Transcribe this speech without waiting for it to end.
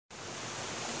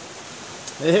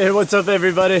Hey, what's up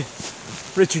everybody?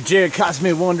 Richard Jared,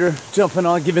 Cosmic Wonder, jumping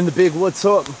on, giving the big what's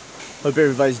up. Hope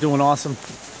everybody's doing awesome.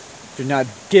 If you're not,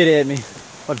 get at me.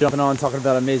 I'm jumping on, talking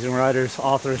about amazing writers,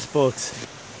 authors, books.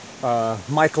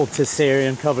 Micheal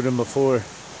Tsarion, covered him before.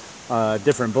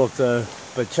 Different book though,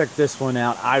 but check this one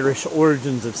out. Irish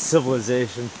Origins of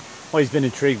Civilization. Always been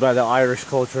intrigued by the Irish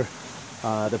culture,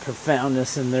 the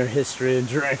profoundness in their history and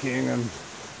drinking and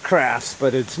crafts,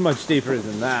 but it's much deeper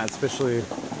than that, especially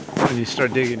when you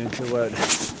start digging into what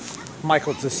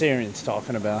Micheal Tsarion's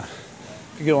talking about.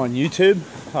 If you go on YouTube,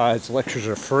 his lectures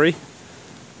are free.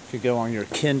 If you go on your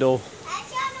Kindle,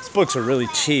 his books are really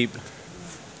cheap,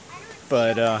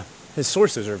 but his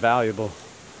sources are valuable.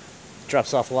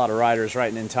 Drops off a lot of writers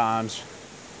writing in times,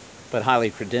 but highly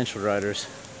credentialed writers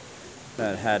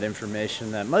that had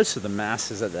information that most of the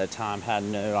masses at that time had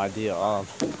no idea of.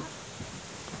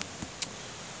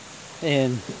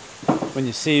 And when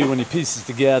he pieces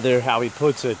together how he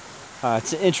puts it,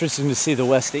 it's interesting to see the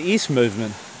west to east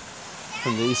movement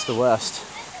from the east to west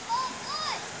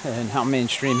and how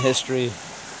mainstream history,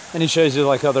 and he shows you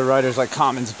like other writers like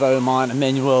Commons Beaumont,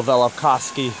 Emmanuel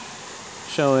Velikovsky,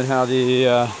 showing how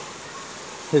the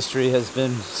history has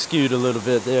been skewed a little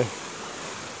bit there,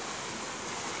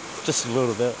 just a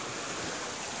little bit.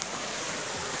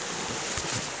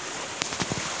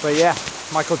 But yeah,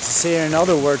 Micheal Tsarion and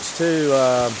other works too.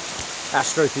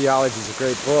 Astrotheology is a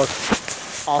great book.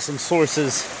 Awesome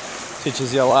sources.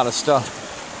 Teaches you a lot of stuff.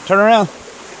 Turn around.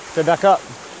 Go back up.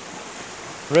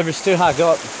 The river's too high.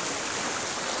 Go up.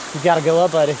 You gotta go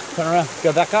up, buddy. Turn around.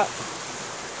 Go back up.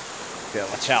 Yeah,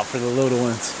 watch out for the little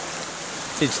ones.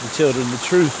 Teach the children the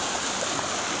truth.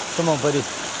 Come on, buddy.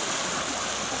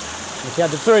 You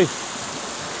count to 3.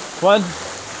 1.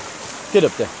 Get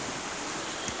up there.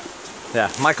 Yeah,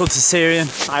 Micheal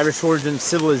Tsarion, Irish Origin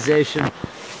Civilization.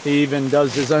 He even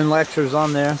does his own lectures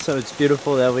on there, so it's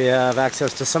beautiful that we have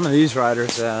access to some of these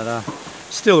writers that are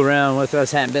still around with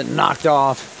us, haven't been knocked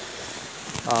off.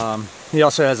 He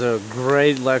also has a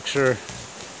great lecture.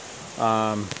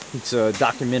 It's a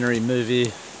documentary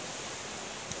movie.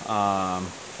 I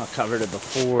covered it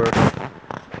before.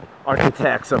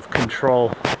 Architects of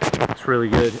Control. It's really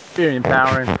good, very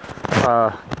empowering.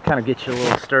 Kind of gets you a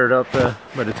little stirred up though,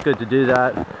 but it's good to do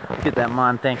that. Get that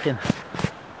mind thinking.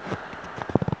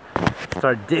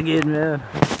 Start digging, man.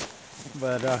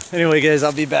 But anyway guys,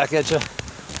 I'll be back at you.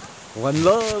 One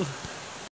love.